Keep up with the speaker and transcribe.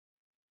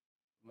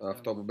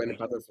Αυτό που μπαίνει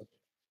πάντα.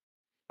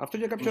 Αυτό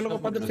για κάποιο λόγο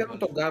πάντα φτιάχνω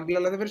τον γκάμπλ,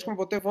 αλλά δεν βρίσκουμε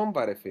ποτέ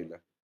βόμβα, ρε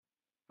φίλε.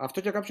 Αυτό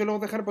για κάποιο λόγο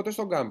δεν χάνει ποτέ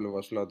στον γκάμπλ,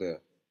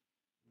 Βασιλότε.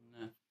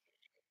 Ναι.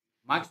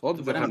 Μάξι,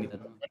 του μπορεί να μην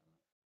ήταν.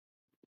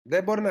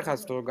 Δεν μπορεί να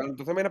χάσει τον γκάμπλ.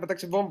 Το θέμα είναι να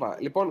πετάξει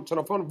βόμβα. Λοιπόν,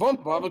 ξενοφών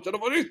βόμβα από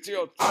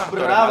ξενοφωνίστιο.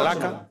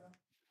 Μπράβο.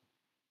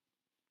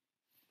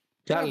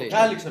 Κι άλλοι. Κι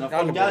άλλοι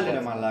ξενοφών, κι άλλοι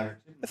ρε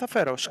μαλάκα. Δεν θα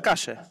φέρω,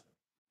 σκάσε.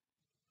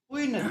 Πού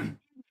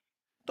είναι?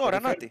 Τώρα,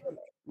 νάτι.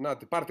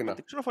 Νάτι, πάρτι να.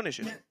 Τι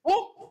ξενοφωνήσεις.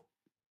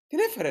 Την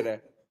έφερε,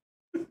 ρε.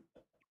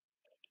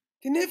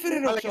 Την έφερε,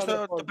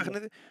 ρε.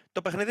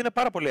 Το παιχνίδι είναι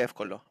πάρα πολύ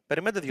εύκολο.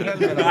 Περιμένετε 2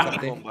 λεπτά.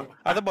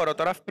 Α, δεν μπορώ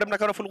τώρα. Πρέπει να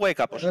κάνω full way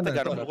κάπως. Δεν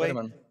κάνω full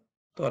way.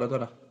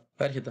 Τώρα.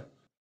 Έρχεται.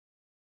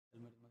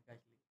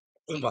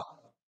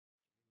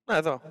 Να,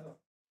 εδώ.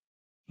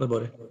 Δεν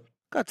μπορεί.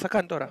 Κάτι θα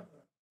κάνει τώρα.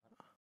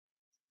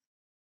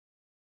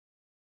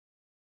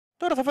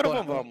 Τώρα θα φέρω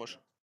βόμβα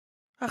όμως.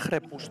 Αχ, ρε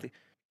πούστη.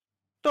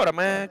 Τώρα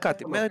με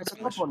κάτι.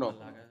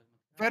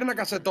 Φέρει ένα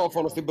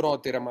κασετόφωνο στην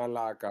πρώτη, ρε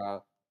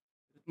μαλάκα.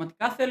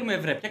 Αριθματικά θέλουμε,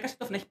 βρε. Ποια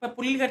κασετόφωνα? Έχει πάει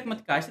πολύ λίγα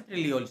αριθματικά. Είστε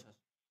τρελοί όλοι σας.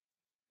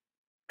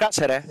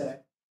 Κάτσε,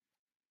 ρε.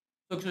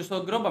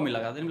 Στον Γκρόμπα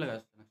μίλαγα, δεν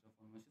μίλαγα.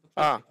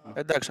 Α,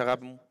 εντάξει,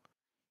 αγάπη μου.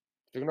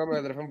 Συγγνώμη,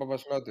 αδερφέ μου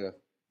Παπασλώτη.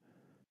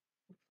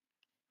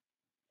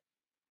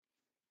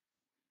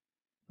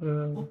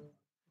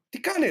 Τι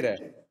κάνει, ρε?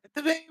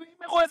 Είμαι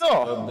εγώ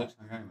εδώ.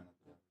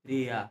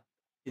 3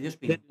 και 2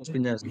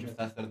 σπίνες. Είχε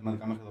φτάσει τα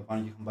ερωτηματικά μέχρι εδώ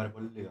πάνω και είχαμε πάρει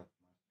πολύ λίγα.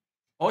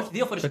 Όχι,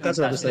 2 φορές.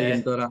 Κάτσε να δεις τι θα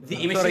γίνει τώρα.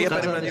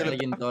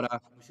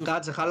 τώρα.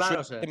 Κάτσε,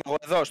 χαλάρωσε. Είμαι εγώ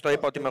εδώ, στο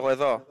είπα ότι είμαι εγώ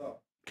εδώ.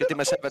 Και ότι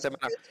με σέβεται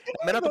εμένα.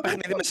 Εμένα το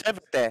παιχνίδι με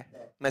σέβεται.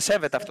 Με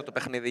σέβεται αυτό το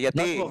παιχνίδι.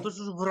 Γιατί. Αυτούς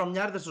τους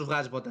βρωμιάρδες τους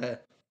βγάζει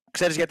ποτέ.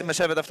 Ξέρεις γιατί με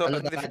σέβεται αυτό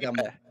το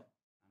παιχνίδι?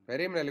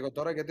 Περίμενε λίγο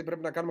τώρα, γιατί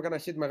πρέπει να κάνουμε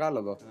κανένα hit μεγάλο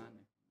εδώ.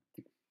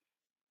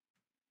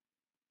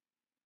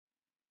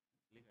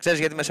 Ξέρεις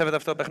γιατί με σέβεται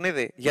αυτό το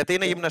παιχνίδι? Γιατί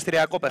είναι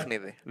γυμναστηριακό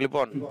παιχνίδι.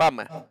 Λοιπόν,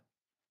 πάμε.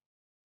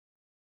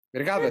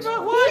 Εργάδες.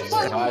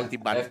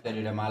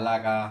 Δεύτερη ρε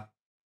μαλάκα.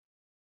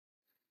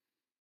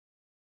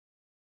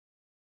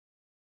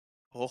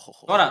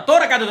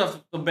 Τώρα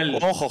κάτω τον μπέλι.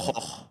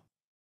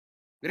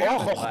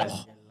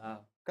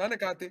 Κάνε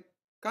κάτι.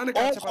 Κάνε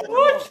κάτι.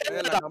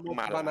 Έλα να μου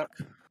πάνω.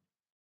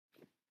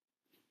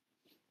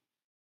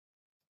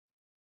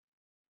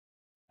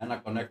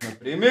 Ένα connect με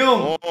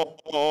premium.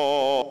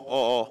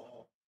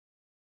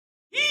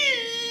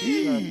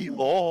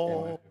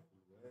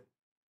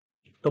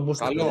 Το boost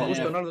τον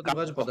άλλο δεν το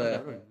βάζει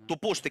ποτέ. Του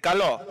πούστη,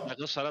 καλό.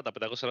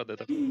 540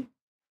 ήταν.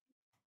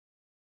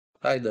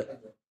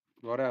 Άιντε.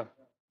 Ωραία.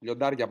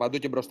 Λιοντάρια παντού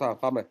και μπροστά.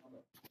 Πάμε.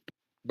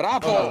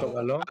 Μπράβο!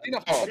 Τι είναι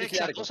αυτό?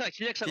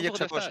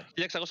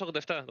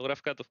 1687. Το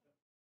γράφει κάτω.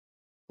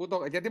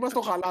 Γιατί μας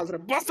το χαλάς, ρε?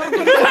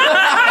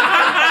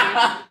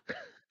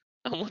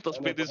 Άμα το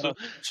σπίτι σου.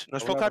 Να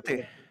σου πω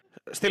κάτι.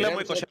 Στείλε μου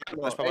 20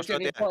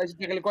 λεπτά.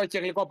 Έχει και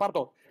γλυκό, πάρ'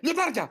 το.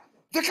 Λιοντάρια!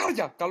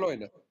 Δεκάρια! Καλό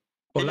είναι.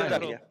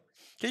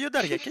 Και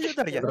λιοντάρια.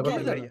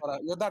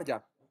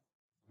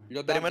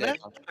 Περίμενε.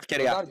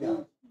 Ευκαιρία.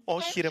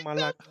 Όχι ρε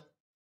μαλάκα.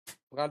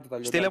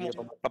 Στείλε μου,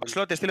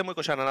 Παπασλώτη, στείλε μου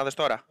 20 ανανάδες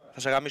τώρα. Θα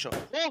σε γαμίσω.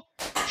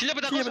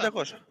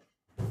 1500.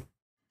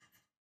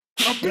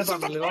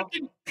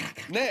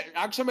 Ναι,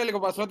 άκουσε με λίγο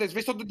Παπασλώτη,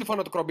 σβήστο τον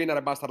τυφώνα του Κρομπίνα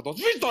ρε μπάσταρτο.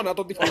 Σβήστο να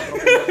τον τυφώνα του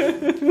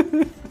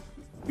Κρομπίνα.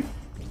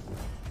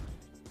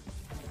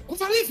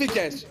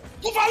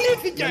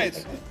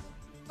 Κουβαλήθηκες!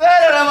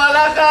 Φέρε ρε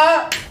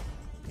μαλάκα!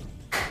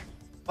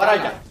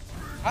 Παράκια.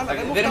 Αλλά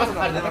δεν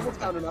μου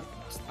φτάνουν.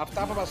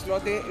 Αυτά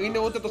Παπασλώτη είναι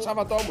ούτε το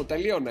Σάββατό μου,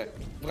 τελείωνε.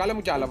 Βγάλε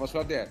μου κι άλλα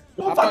Παπασλώτη.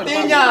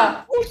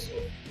 Πατίνια!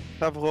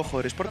 Θα βγω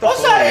χωρίς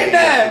πορτοφόλι. Πόσα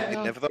είναι!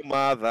 Την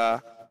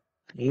εβδομάδα.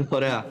 Είναι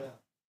ωραία.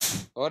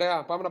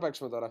 Ωραία, πάμε να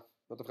παίξουμε τώρα.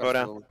 Να το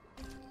ευχαριστούμε.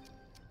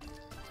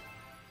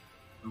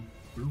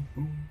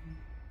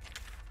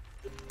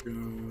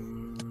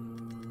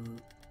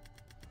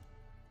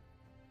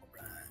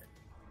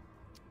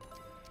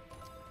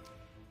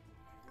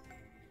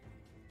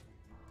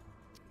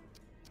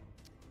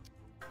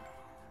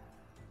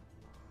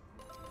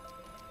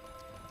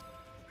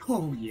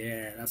 Oh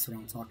yeah, that's what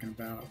I'm talking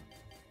about.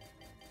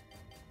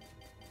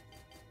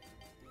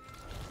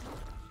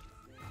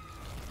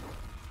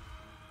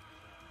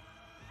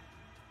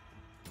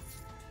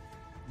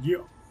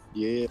 Yeah.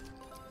 Yeah.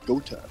 Go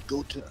time. Go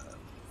time.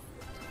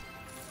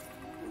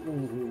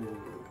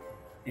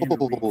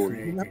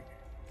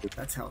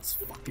 That's how it's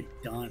fucking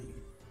done.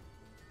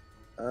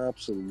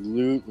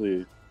 Absolutely.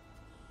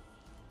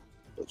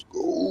 Let's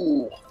go.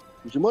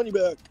 Get your money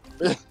back.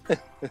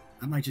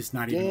 I might just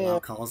not even allow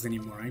calls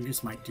anymore. I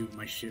just might do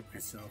my shit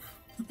myself.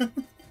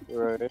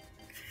 Right.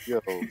 Yo,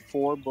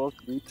 $4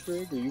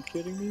 retrig? Are you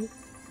kidding me?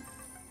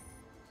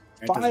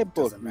 $5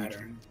 doesn't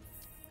matter.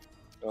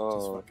 Oh.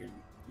 Just fucking,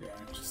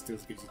 yeah, it just still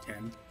gives you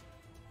 10.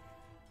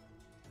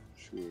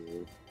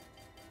 Sure.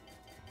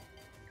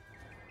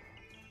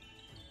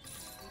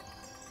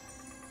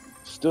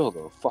 Still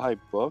though, $5?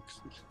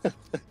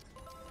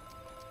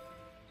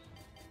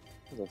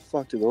 Where the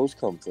fuck do those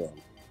come from?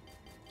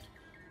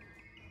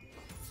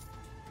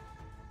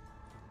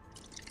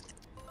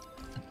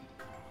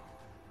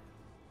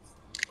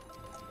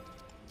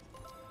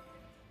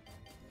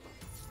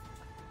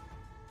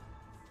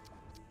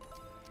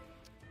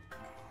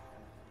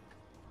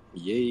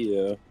 Yeah.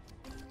 Yeah.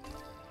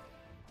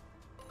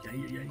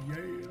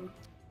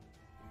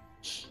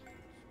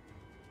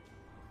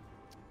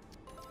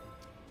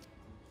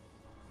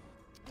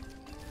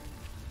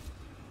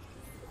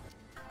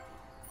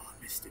 Oh, I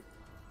missed it.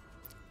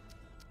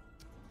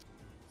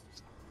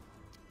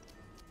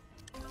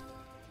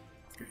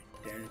 Okay,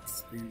 dead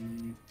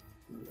spin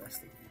for the rest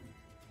of it.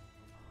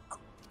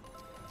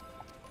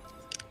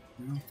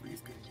 No, 3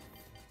 is good.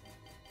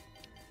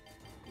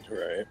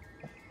 Right.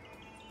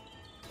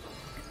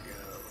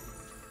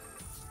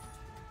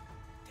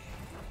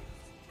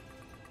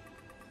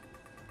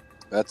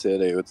 That's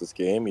it, with this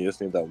game. You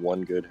just need that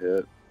one good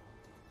hit.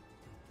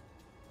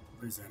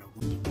 What is that?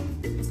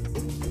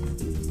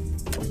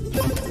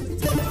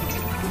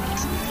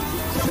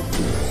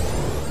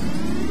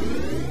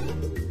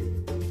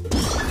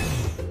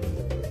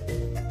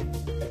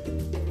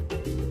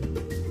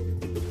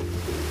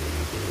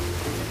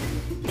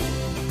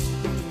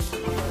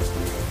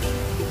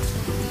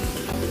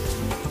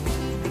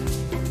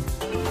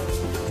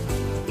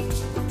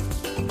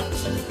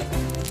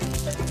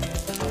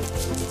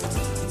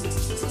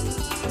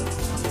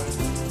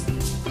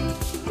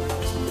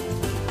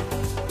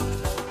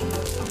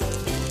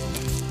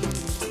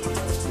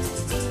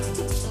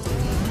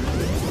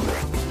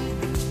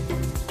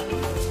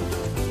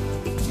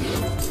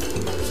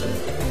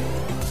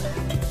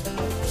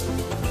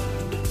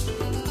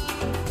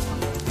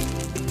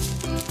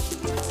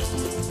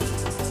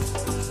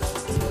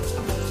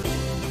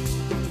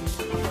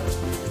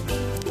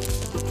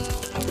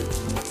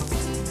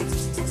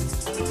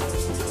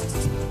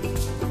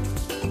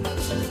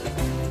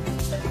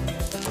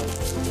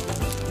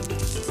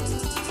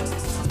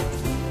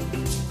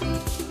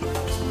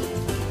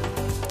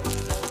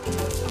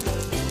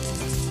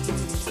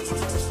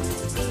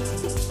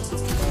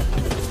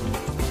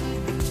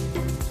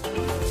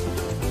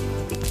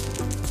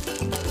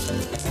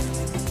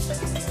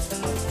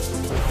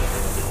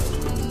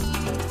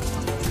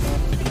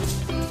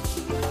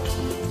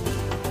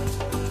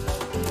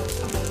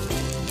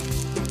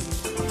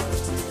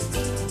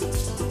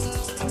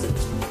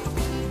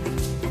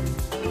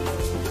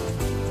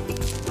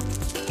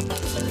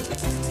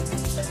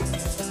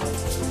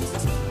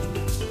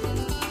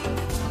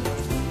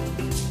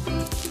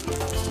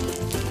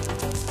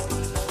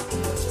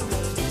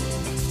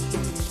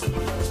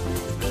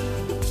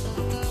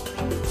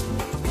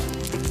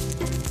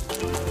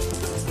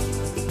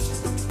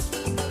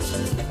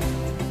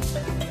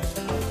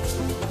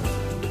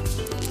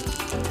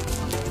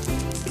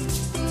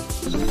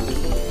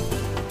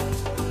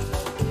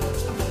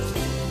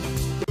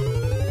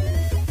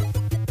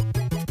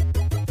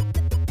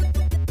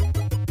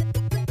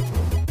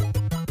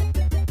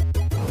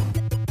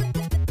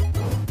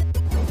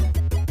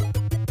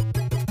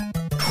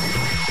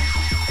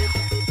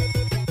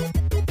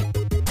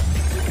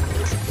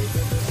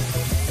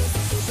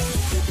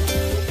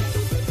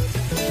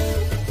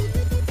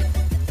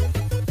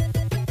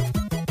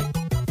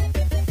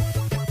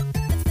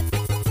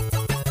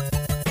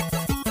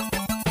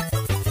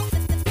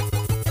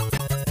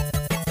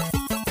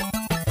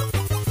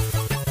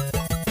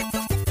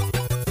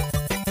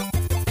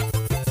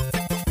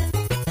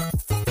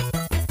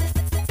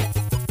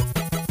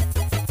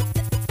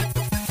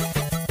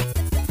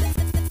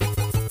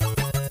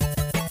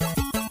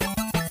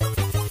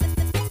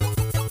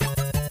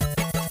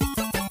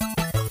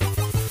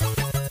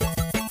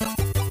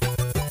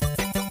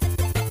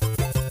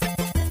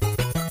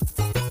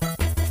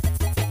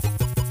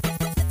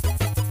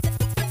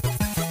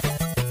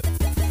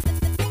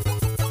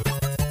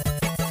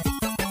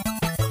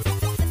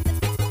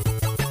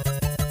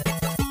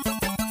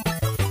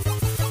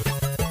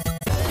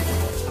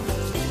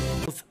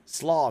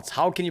 Slots.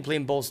 How can you play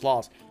in both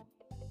slots?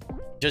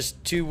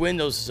 Just 2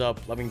 windows up.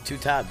 I mean, 2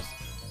 tabs.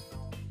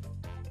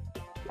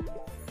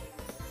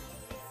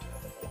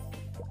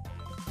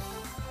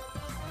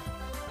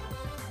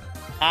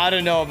 I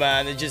don't know,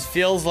 man. It just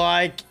feels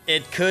like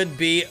it could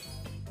be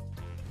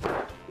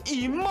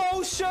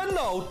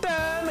emotional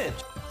damage.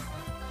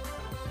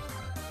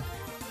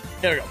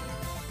 There we go.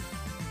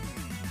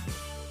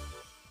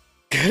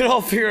 Get it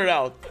all figured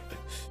out.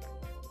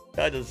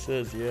 That just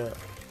says, yeah.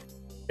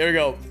 Here we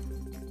go.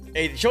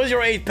 8. Show us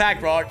your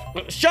 8-pack, bro.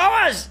 Show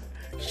us!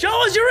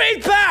 Show us your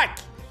 8-pack!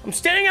 I'm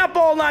staying up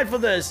all night for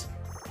this.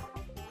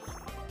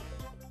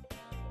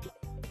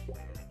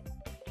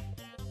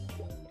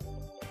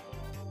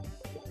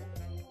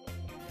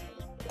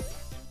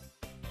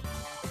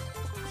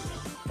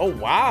 Oh,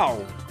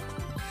 wow.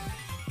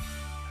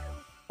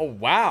 Oh,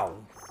 wow.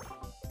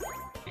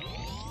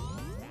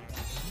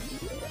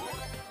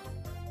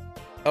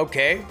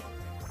 Okay.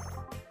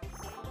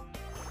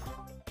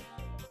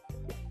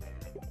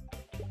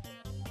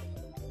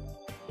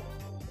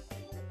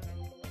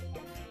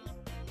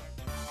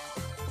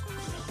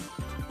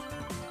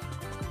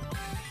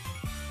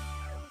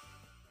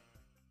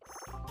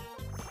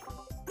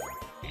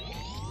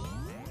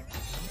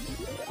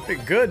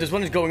 Pretty good. This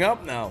one is going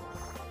up now.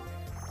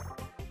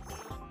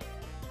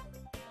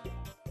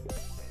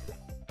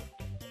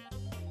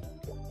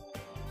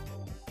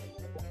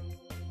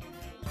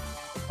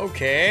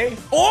 Okay.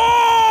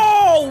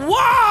 Oh,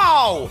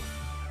 wow!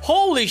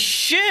 Holy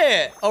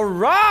shit! All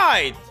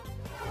right.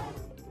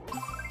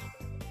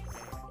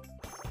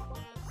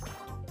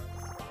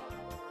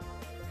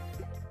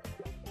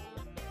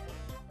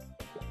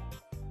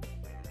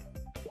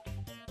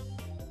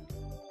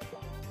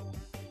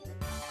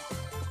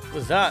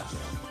 What's that?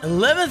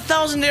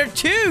 11,000 there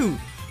too.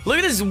 Look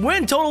at this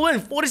win, total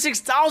win,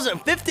 46,000,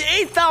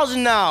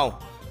 58,000 now.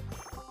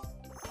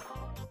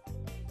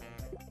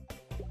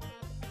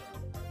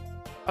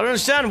 I don't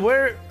understand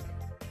where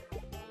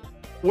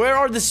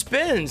are the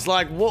spins?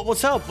 Like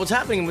what's up? What's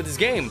happening with this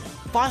game?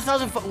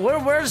 5,000. Where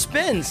are the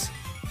spins?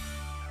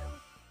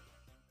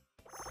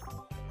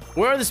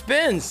 Where are the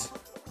spins?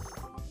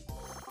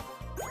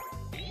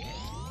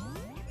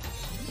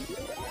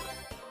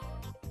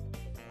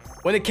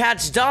 When the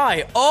cats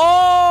die.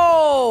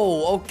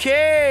 Oh,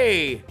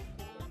 okay.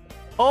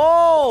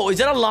 Oh, is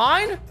that a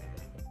line?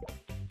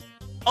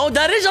 Oh,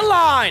 that is a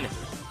line.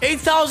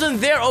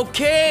 8,000 there.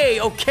 Okay,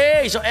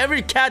 okay. So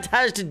every cat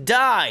has to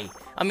die.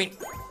 I mean,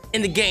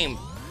 in the game.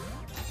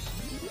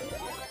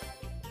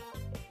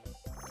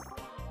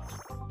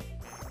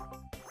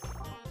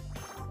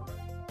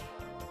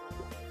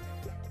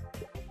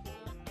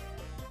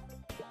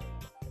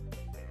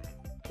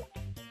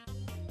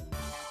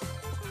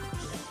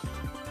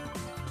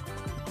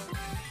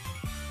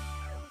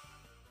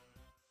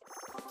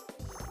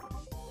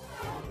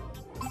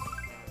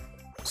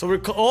 So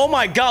we're, oh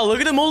my god, look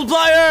at the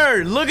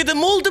multiplier! Look at the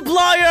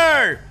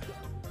multiplier!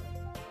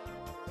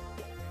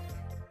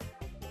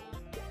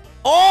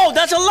 Oh,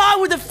 that's a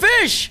line with the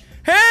fish!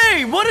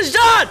 Hey, what is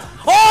that?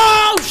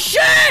 Oh,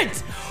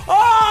 shit!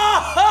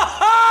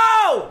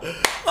 Oh,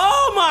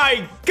 oh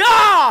my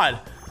god!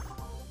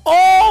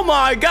 Oh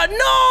my god,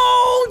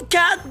 no!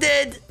 Cat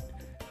dead.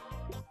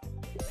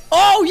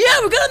 Oh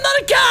yeah, we got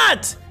another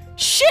cat!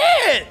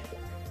 Shit!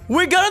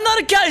 We got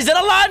another cat. Is that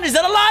a line? Is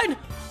that a line?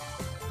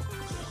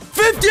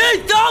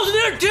 58,000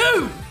 there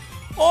too!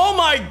 Oh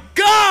my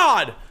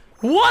god!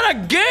 What a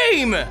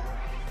game!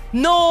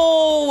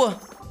 No!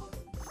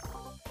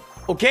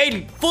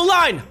 Okay, full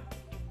line!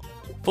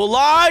 Full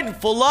line!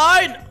 Full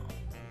line!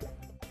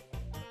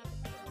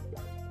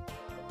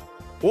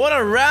 What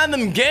a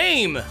random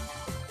game!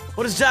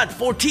 What is that?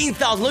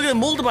 14,000. Look at the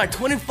multiply.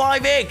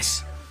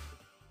 25x.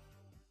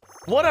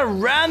 What a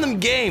random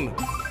game.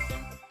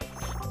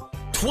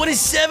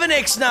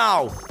 27x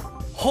now.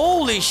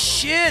 Holy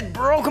shit,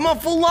 bro. Come on,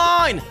 full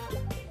line. I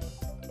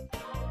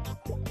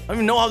don't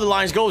even know how the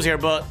lines goes here,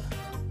 but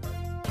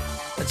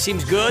that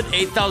seems good.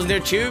 8,000 there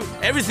too.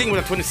 Everything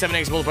with a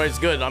 27x multiplier is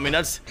good. I mean,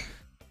 that's...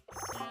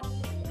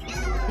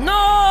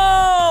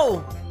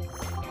 No!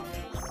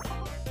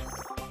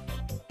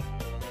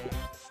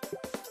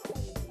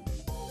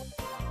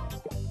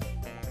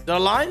 Is that a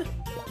line?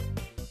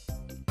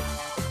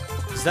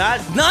 Is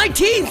that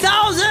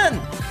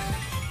 19,000?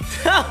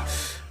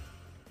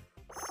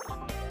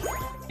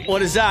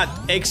 What is that?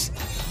 X.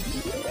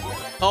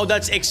 Oh,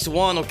 that's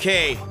X1.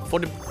 Okay. For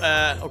the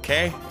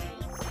okay.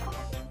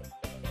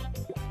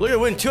 Look at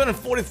win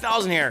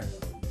 240,000 here.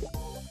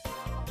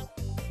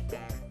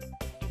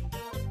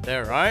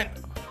 There, right?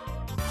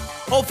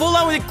 Oh, full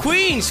line with the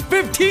queens.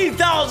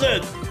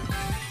 15,000.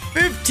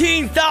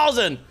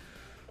 15,000.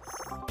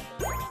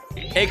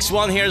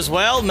 X1 here as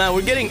well. Man,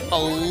 we're getting a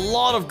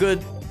lot of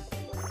good.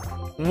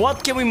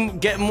 What can we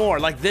get more?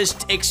 Like this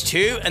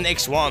X2 and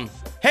X1.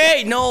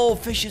 Hey, no,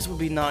 fishes would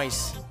be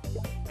nice.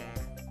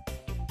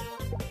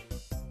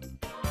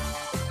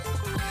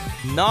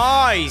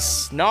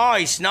 Nice,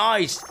 nice,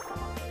 nice.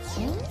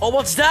 Oh,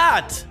 what's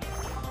that?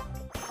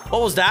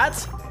 What was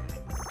that?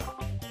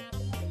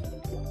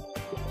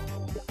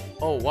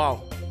 Oh,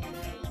 wow.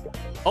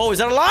 Oh, is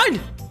that a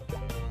line?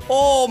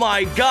 Oh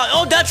my god.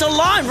 Oh, that's a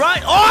line,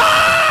 right?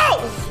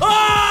 Oh!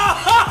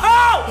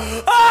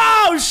 Oh!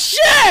 Oh,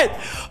 shit!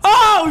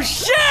 Oh,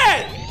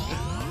 shit!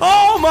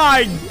 Oh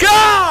my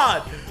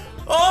god!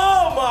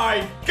 Oh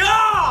my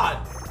god!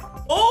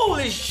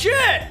 Holy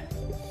shit!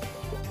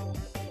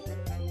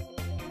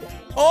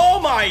 Oh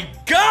my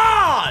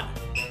god!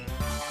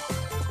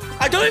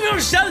 I don't even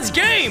understand this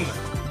game!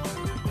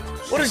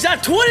 What is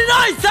that?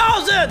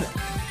 29,000!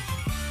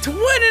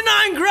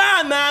 29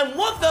 grand, man!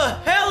 What the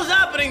hell is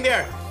happening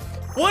there?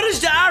 What is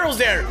the arrows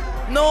there?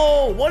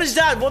 No, what is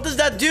that? What does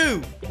that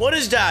do? What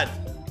is that?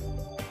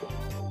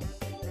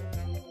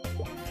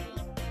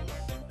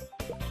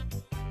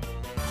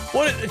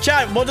 What,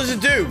 chat, what does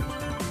it do?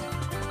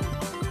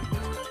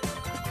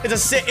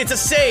 It's a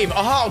save.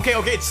 Aha, okay,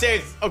 okay, it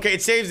saves. Okay,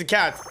 it saves the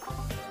cat.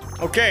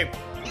 Okay.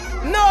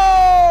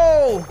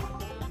 No!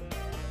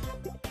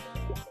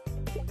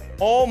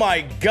 Oh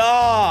my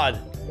god.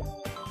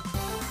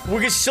 We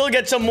can still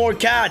get some more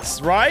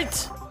cats,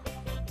 right?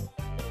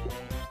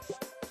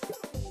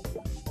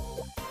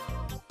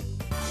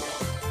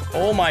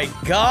 Oh my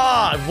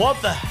god,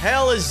 what the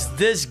hell is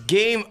this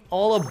game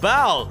all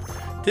about?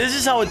 This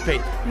is how it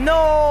paid.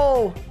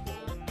 No!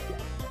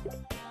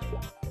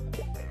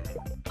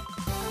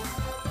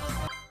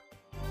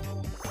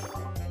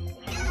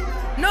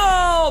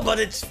 No, but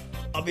it's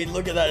I mean,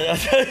 look at that.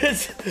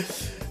 It's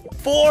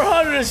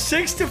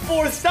 406 to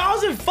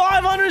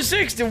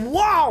 4,560.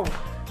 Wow!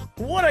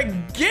 What a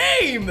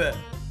game!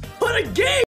 What a game!